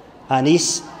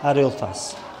 Anis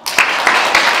Arulfas.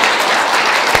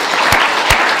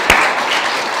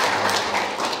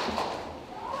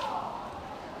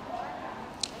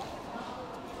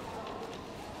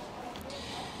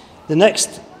 The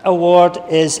next award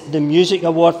is the Music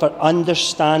Award for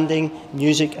Understanding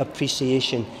Music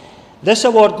Appreciation. This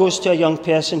award goes to a young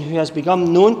person who has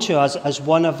become known to us as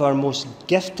one of our most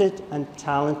gifted and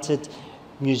talented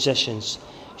musicians.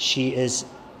 She is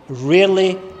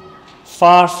rarely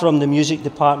far from the music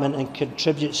department and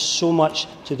contributes so much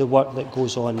to the work that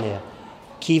goes on there.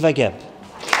 Kiva Gibb.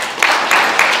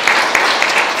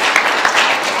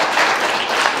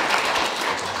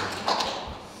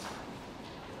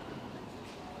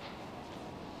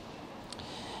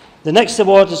 The next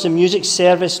award is the Music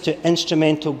Service to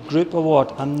Instrumental Group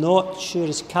Award. I'm not sure,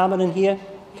 is Cameron here?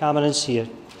 Cameron's here.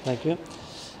 Thank you.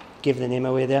 Give the name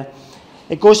away there.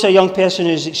 It goes to a young person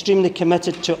who is extremely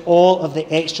committed to all of the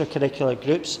extracurricular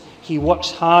groups. He works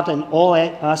hard in all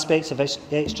aspects of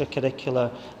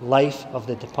extracurricular life of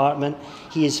the department.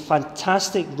 He is a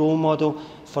fantastic role model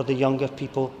for the younger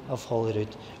people of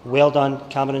Holyrood. Well done,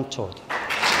 Cameron Todd.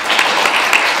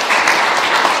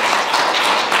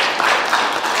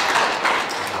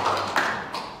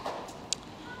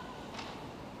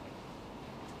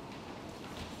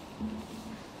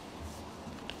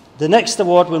 The next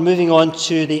award, we're moving on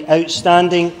to the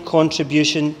Outstanding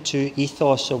Contribution to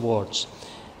Ethos Awards.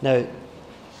 Now,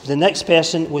 the next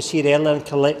person was here earlier and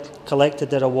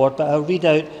collected their award, but I'll read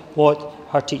out what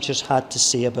her teachers had to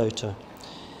say about her.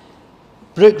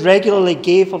 Brooke regularly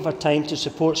gave of her time to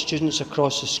support students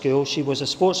across the school. She was a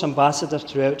sports ambassador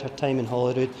throughout her time in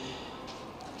Holyrood.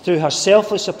 Through her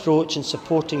selfless approach in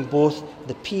supporting both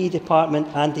the PE department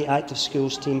and the active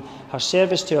schools team, her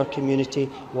service to our community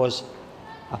was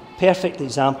a perfect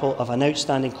example of an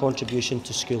outstanding contribution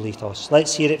to school ethos.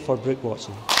 Let's hear it for Brooke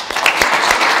Watson.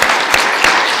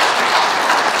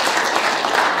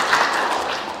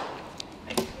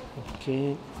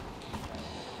 Okay.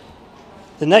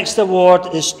 The next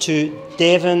award is to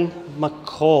Devon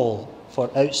McCall for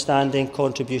outstanding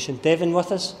contribution. Devon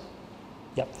with us?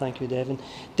 Yep, thank you, Devon.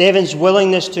 Devon's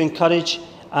willingness to encourage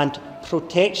and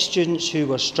protect students who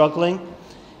were struggling,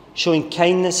 showing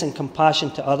kindness and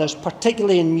compassion to others,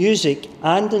 particularly in music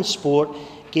and in sport,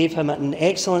 made him an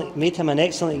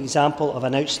excellent example of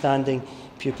an outstanding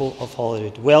pupil of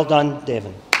Holyrood. Well done,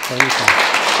 Devon.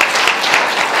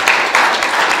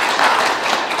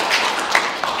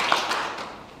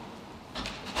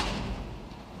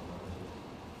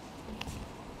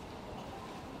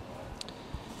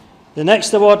 The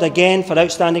next award, again for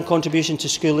outstanding contribution to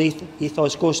school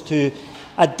ethos, goes to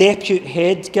a deputy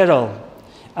head girl.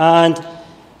 And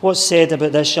what's said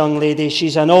about this young lady?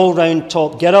 She's an all-round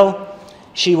top girl.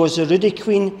 She was the Rudy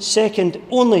Queen, second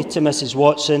only to Mrs.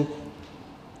 Watson.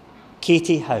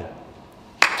 Katie Howe.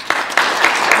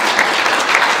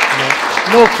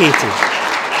 No Katie.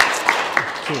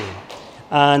 Okay.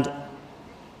 And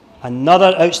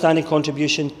another outstanding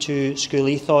contribution to school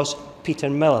ethos, Peter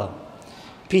Miller.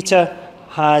 Peter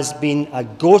has been a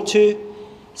go-to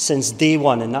since day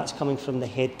one, and that's coming from the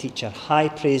head teacher. High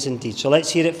praise indeed. So let's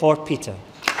hear it for Peter.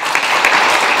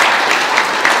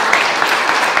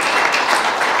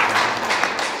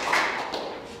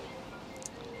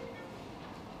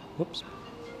 Whoops.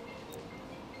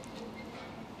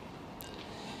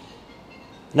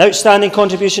 An outstanding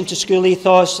contribution to school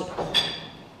ethos.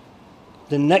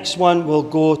 The next one will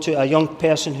go to a young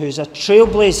person who's a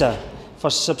trailblazer for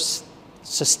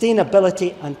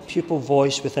sustainability and pupil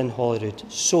voice within Holyrood.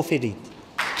 Sophie Reid.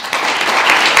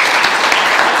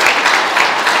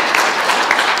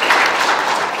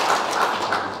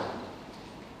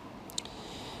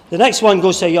 The next one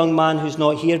goes to a young man who's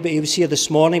not here, but he was here this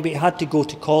morning, but he had to go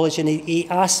to college, and he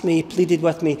asked me, he pleaded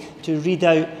with me to read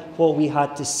out what we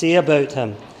had to say about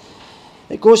him.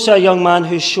 It goes to a young man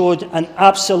who showed an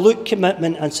absolute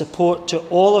commitment and support to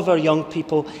all of our young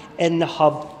people in the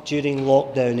hub during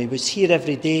lockdown. He was here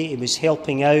every day, he was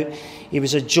helping out, he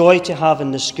was a joy to have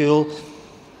in the school.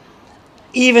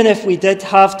 Even if we did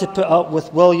have to put up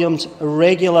with William's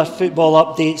regular football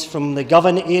updates from the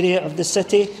Govan area of the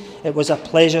city, it was a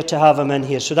pleasure to have him in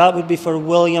here. So that would be for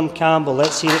William Campbell.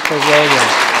 Let's hear it for William.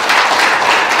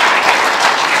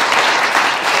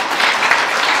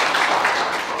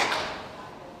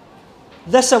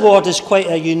 This award is quite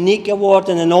a unique award,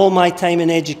 and in all my time in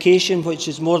education, which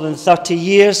is more than 30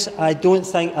 years, I don't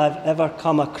think I've ever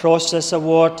come across this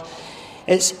award.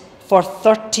 It's for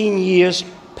 13 years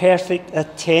perfect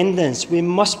attendance. We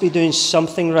must be doing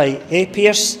something right. Eh,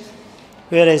 Pierce?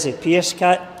 Where is it? Pierce,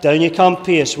 cat? Down you come,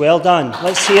 Pierce. Well done.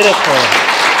 Let's hear it for him.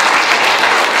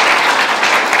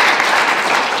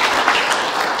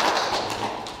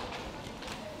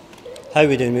 How are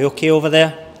we doing? We okay over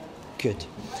there? Good.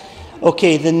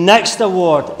 Okay, the next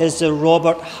award is the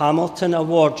Robert Hamilton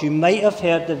Award. You might have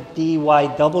heard of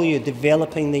DYW,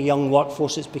 Developing the Young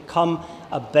Workforce. It's become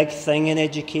a big thing in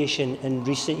education in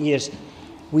recent years.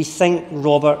 We think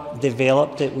Robert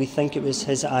developed it. We think it was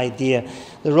his idea.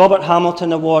 The Robert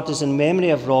Hamilton Award is in memory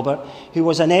of Robert, who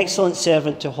was an excellent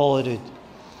servant to Holyrood.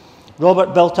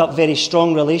 Robert built up very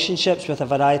strong relationships with a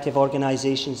variety of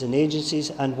organisations and agencies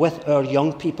and with our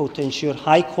young people to ensure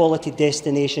high-quality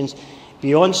destinations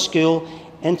beyond school,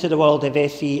 into the world of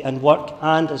FE and work,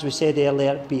 and, as we said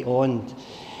earlier, beyond.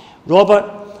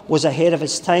 Robert was ahead of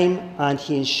his time, and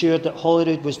he ensured that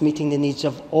Holyrood was meeting the needs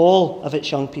of all of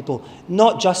its young people,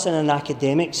 not just in an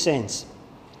academic sense.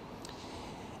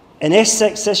 In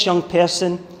S6, this young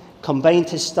person combined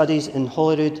his studies in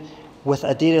Holyrood with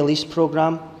a day release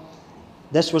programme.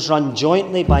 This was run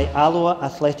jointly by Alloa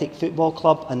Athletic Football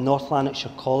Club and North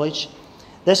Lanarkshire College.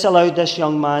 This allowed this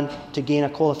young man to gain a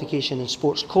qualification in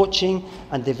sports coaching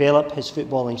and develop his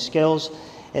footballing skills.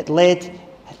 It led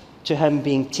to him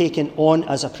being taken on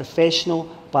as a professional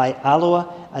by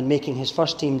Alloa and making his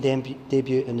first team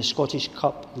debut in the Scottish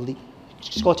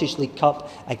League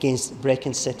Cup against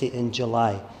Brecon City in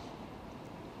July.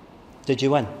 Did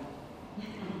you win?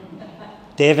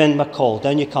 Devin McCall.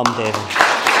 Down you come, Devin.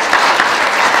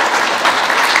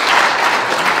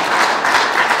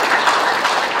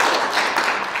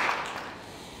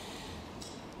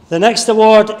 The next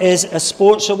award is a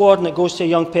sports award, and it goes to a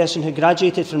young person who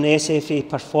graduated from the SFA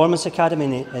Performance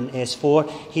Academy in S4.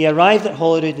 He arrived at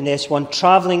Holyrood in S1,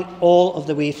 travelling all of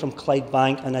the way from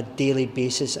Clydebank on a daily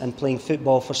basis and playing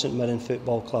football for St Mirren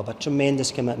Football Club, a tremendous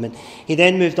commitment. He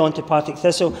then moved on to Partick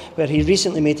Thistle, where he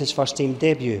recently made his first team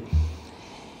debut.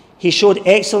 He showed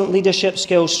excellent leadership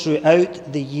skills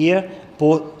throughout the year,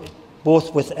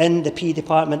 both within the PE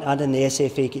department and in the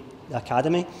SFA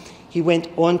Academy. He went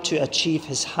on to achieve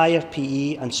his higher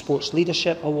PE and Sports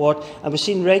Leadership Award and was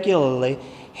seen regularly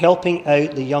helping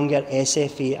out the younger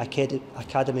SFA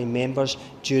Academy members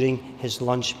during his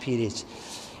lunch periods.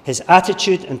 His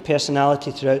attitude and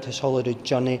personality throughout his Holyrood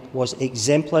journey was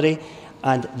exemplary,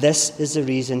 and this is the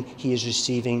reason he is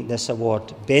receiving this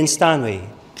award. Ben Stanway.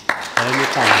 Down you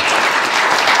come.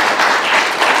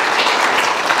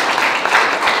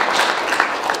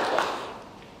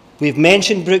 We've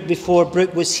mentioned Brooke before.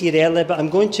 Brooke was here earlier, but I'm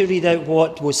going to read out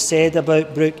what was said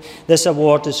about Brooke. This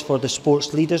award is for the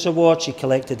Sports Leaders Award. She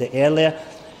collected it earlier.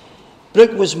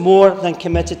 Brooke was more than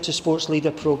committed to Sports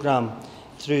Leader programme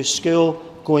through school,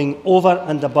 going over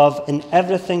and above in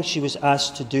everything she was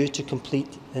asked to do to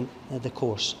complete the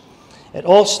course. It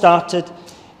all started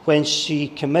when she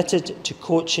committed to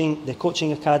the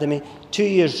coaching academy 2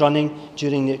 years running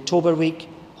during the October week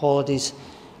holidays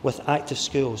with Active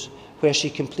Schools, where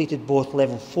she completed both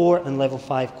Level 4 and Level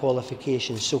 5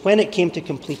 qualifications. So when it came to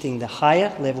completing the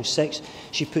higher, Level 6,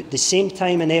 she put the same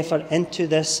time and effort into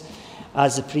this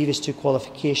as the previous two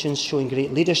qualifications, showing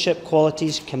great leadership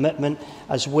qualities, commitment,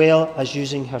 as well as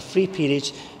using her free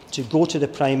periods to go to the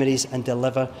primaries and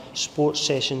deliver sports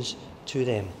sessions to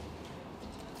them.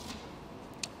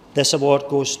 This award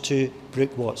goes to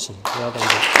Brooke Watson. Well done,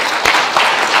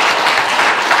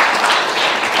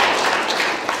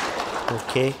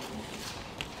 Brooke.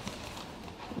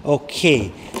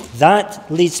 Okay,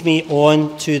 that leads me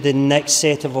on to the next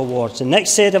set of awards. The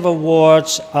next set of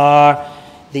awards are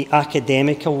the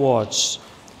academic awards.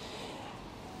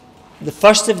 The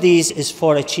first of these is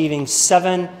for achieving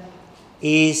 7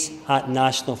 A's at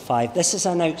National 5. This is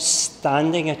an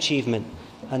outstanding achievement,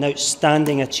 and is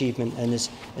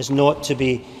not to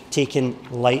be taken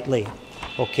lightly.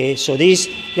 Okay, so these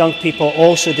young people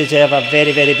also deserve a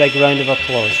very, very big round of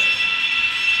applause.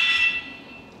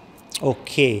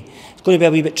 Okay, it's going to be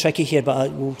a wee bit tricky here,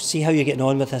 but we'll see how you're getting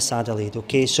on with this, Adelaide.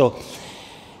 Okay, so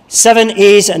 7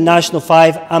 A's at National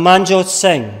 5, Amanjot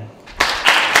Singh.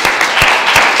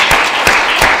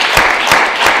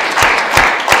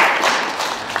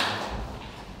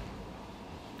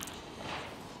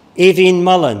 Aveen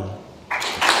Mullen.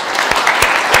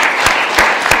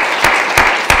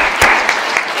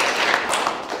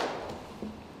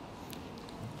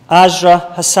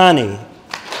 Azra Hassani.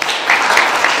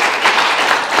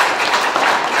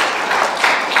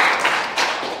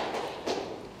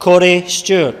 Corey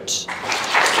Stewart.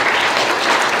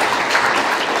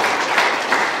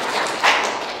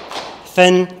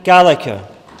 Finn Gallagher.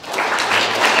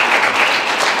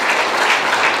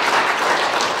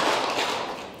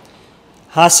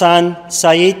 Hassan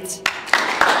Said.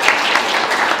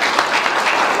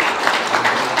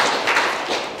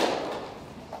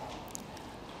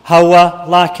 Hawa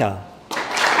Laka.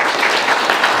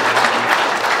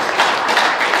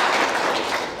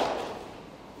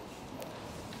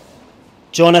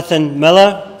 Jonathan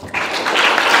Miller.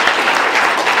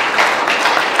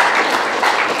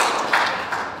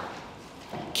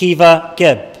 Kiva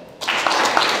Gibb.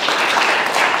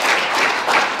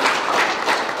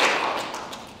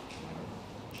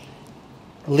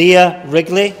 Leah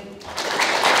Wrigley.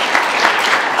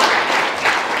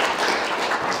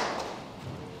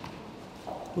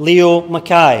 Leo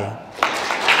Mackay.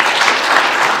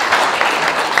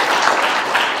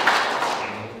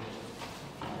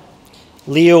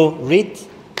 Leo Reid.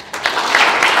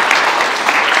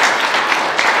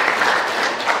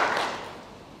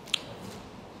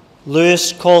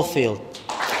 Lewis Caulfield.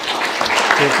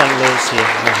 Don't think Lewis here.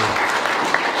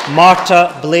 No.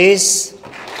 Marta Blaze.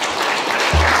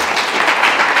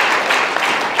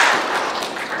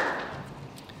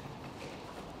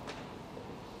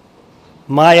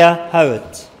 Maya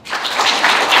Howard.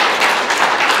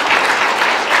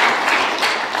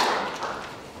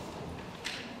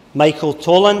 Michael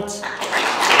Toland.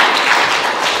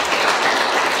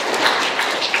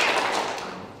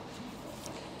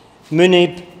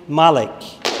 Munib Malik.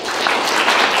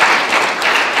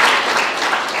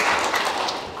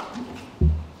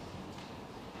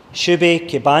 Shube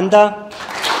Kibanda.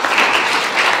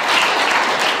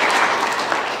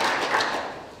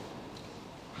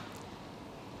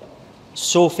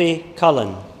 Sophie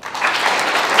Cullen.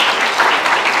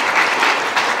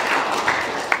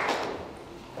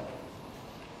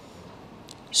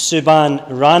 Suban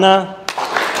Rana.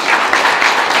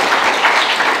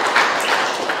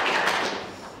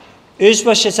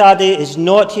 Uzma Shazadi is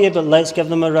not here, but let's give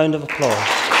them a round of applause.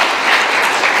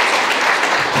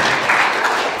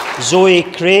 Zoe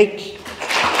Craig.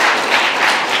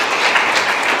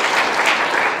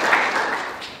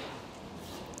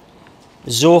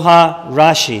 Zoha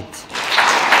Rashid.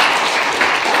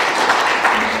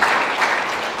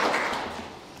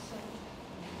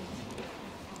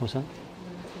 What's that?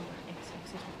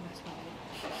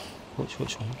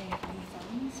 Which one?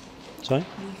 Sorry?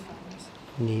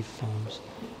 Neve Farms.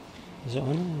 Is it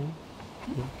on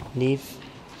it? Neve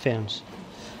Farms.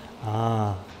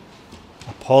 Ah.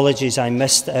 Apologies, I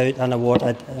missed out an award.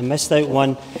 I missed out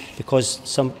one because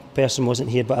some person wasn't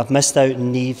here, but I've missed out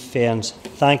Neve Ferns.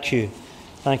 Thank you.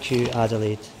 Thank you,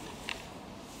 Adelaide.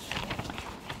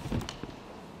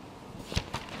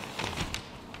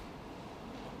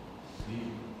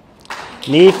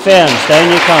 Neve Ferns,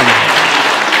 down you come.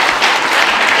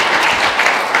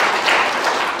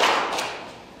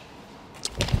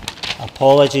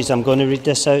 Apologies, I'm going to read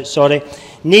this out, sorry.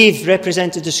 Neve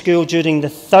represented the school during the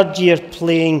third year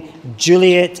playing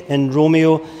Juliet in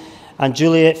Romeo and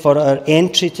Juliet for her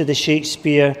entry to the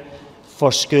Shakespeare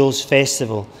for Schools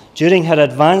Festival. During her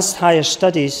advanced higher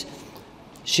studies,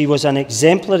 she was an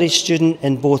exemplary student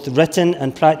in both written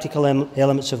and practical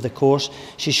elements of the course.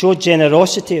 She showed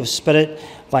generosity of spirit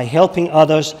by helping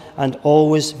others and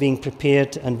always being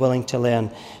prepared and willing to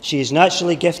learn. She is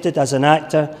naturally gifted as an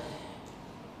actor,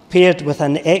 paired with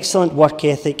an excellent work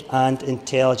ethic and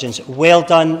intelligence. Well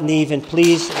done, Neve, and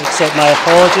please accept my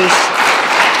apologies.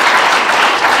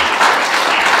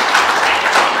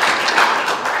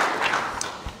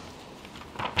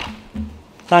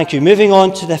 Thank you. Moving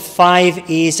on to the 5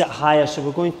 A's at higher. So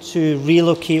we're going to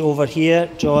relocate over here,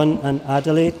 John and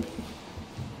Adelaide.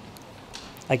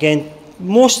 Again,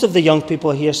 most of the young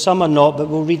people are here, some are not, but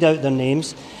we'll read out their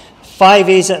names. 5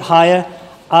 A's at higher,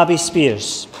 Abby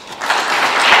Spears.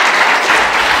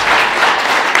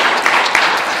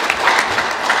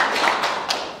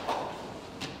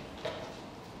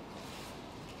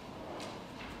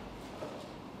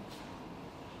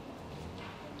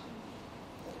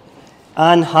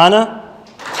 Anne Hanna.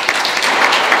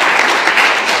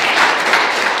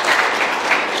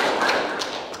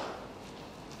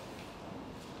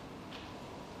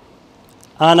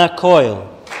 Anna Coyle.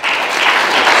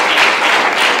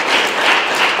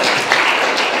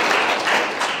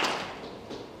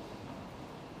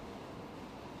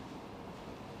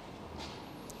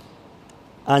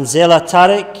 Anzela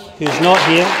Tariq, who's not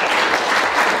here.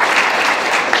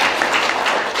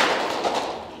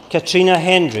 Katrina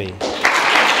Hendry.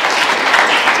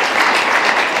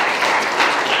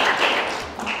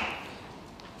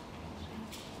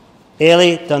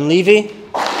 Ellie Dunleavy.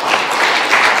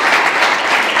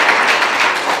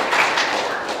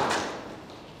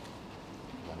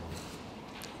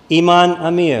 Iman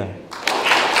Amir.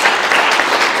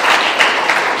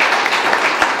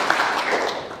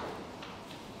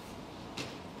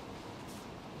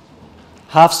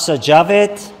 Hafsa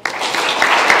Javed.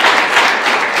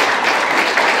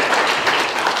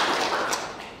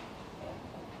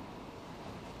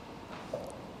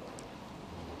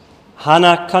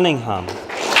 Hannah Cunningham.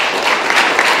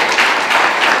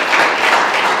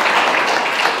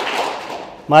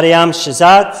 Mariam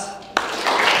Shazad.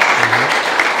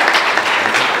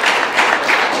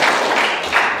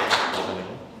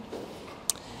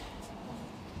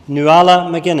 Nuala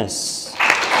McGuinness.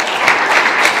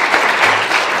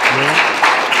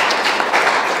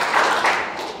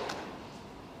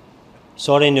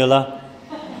 Sorry, Nuala.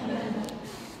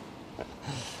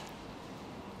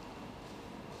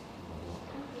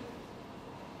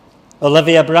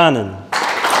 Olivia Brannan.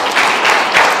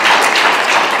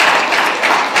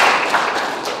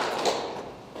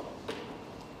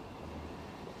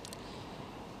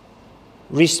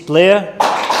 Rhys Blair.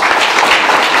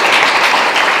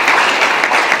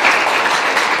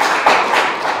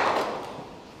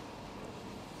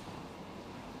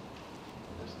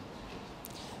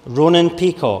 Ronan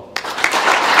Peacock.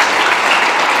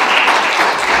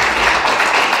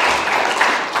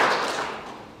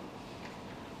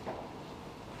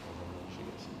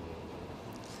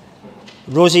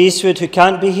 Rosie Eastwood, who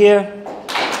can't be here.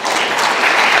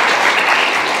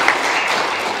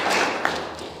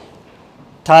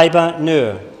 Taiba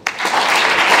Noor.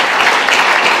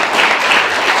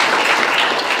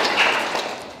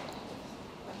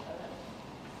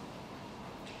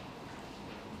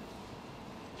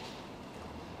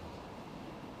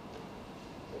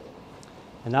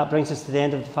 And that brings us to the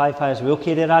end of the 5 hires. We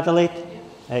okay there, Adelaide?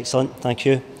 Excellent, thank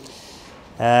you.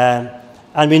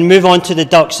 And we move on to the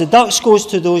Ducks. The Ducks goes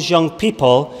to those young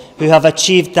people who have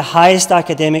achieved the highest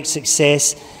academic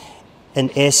success in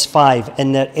S5,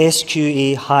 in their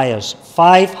SQA hires.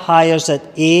 5 hires at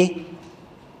A,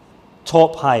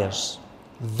 top hires.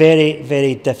 Very,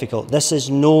 very difficult. This is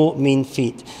no mean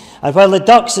feat. And while the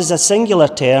Ducks is a singular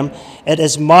term, it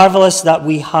is marvellous that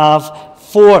we have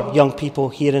 4 young people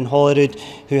here in Holyrood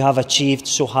who have achieved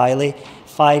so highly.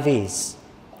 5 A's,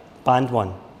 band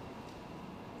 1.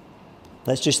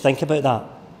 Let's just think about that.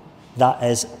 That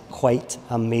is quite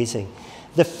amazing.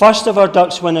 The first of our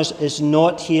Ducks winners is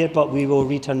not here, but we will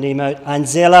read her name out.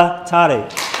 Anzela Tari.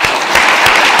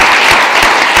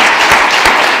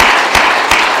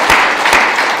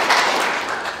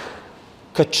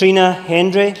 Katrina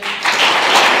Hendry.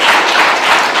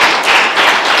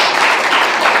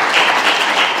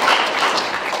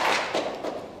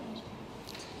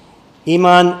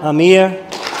 Iman Amir.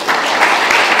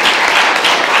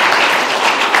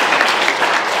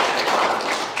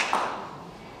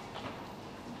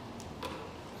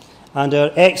 And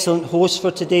our excellent host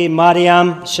for today,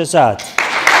 Mariam Shazad.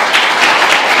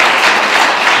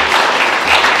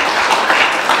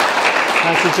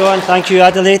 Thank you, John. Thank you,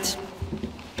 Adelaide.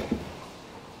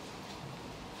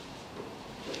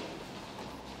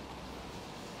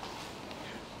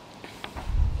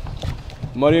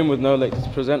 Mariam would now like to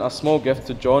present a small gift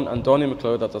to John and Donnie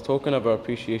McLeod as a token of our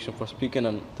appreciation for speaking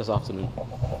in this afternoon.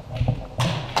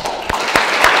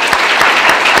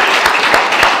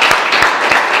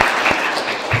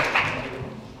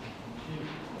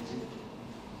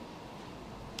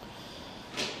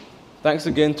 Thanks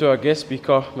again to our guest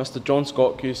speaker, Mr. John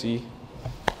Scott QC.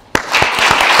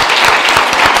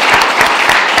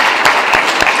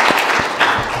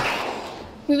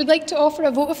 We would like to offer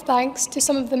a vote of thanks to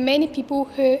some of the many people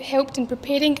who helped in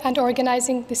preparing and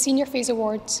organising the Senior Phase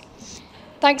Awards.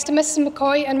 Thanks to Mrs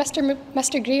McCoy and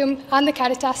Mr Graham and the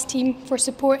Caritas team for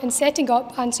support in setting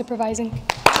up and supervising.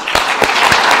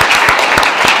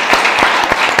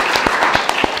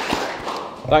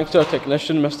 Thanks to our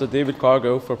technician, Mr. David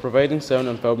Cargill, for providing sound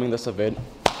and filming this event.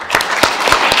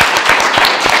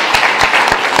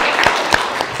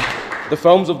 The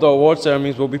films of the award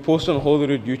ceremonies will be posted on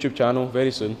Holyrood YouTube channel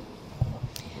very soon.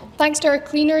 Thanks to our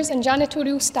cleaners and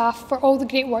janitorial staff for all the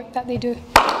great work that they do.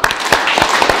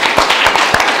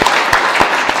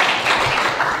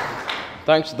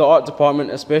 Thanks to the art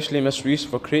department, especially Miss Rees,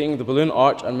 for creating the balloon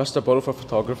arch, and Mr. Burrow for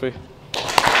photography.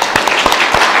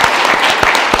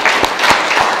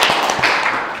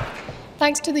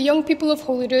 Thanks to the young people of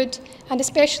Holyrood, and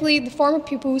especially the former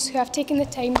pupils who have taken the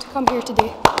time to come here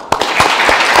today.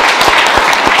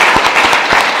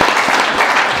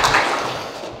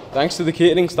 Thanks to the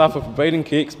catering staff for providing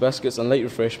cakes, biscuits and light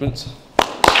refreshments.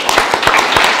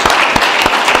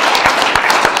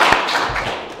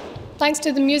 Thanks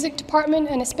to the music department,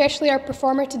 and especially our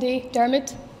performer today,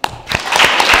 Dermot.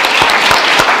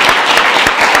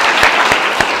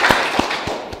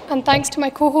 And thanks to my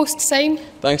co-host, Sime.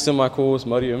 Thanks to my co-host,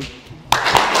 Mariam.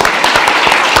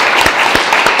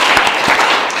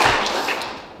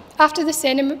 After the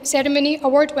ceremony,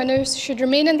 award winners should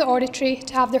remain in the auditory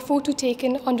to have their photo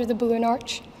taken under the balloon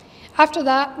arch. After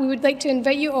that, we would like to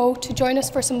invite you all to join us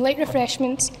for some light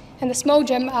refreshments in the small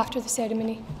gym after the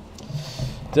ceremony.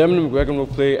 Dermot McGuigan will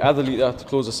play Adelita to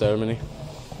close the ceremony.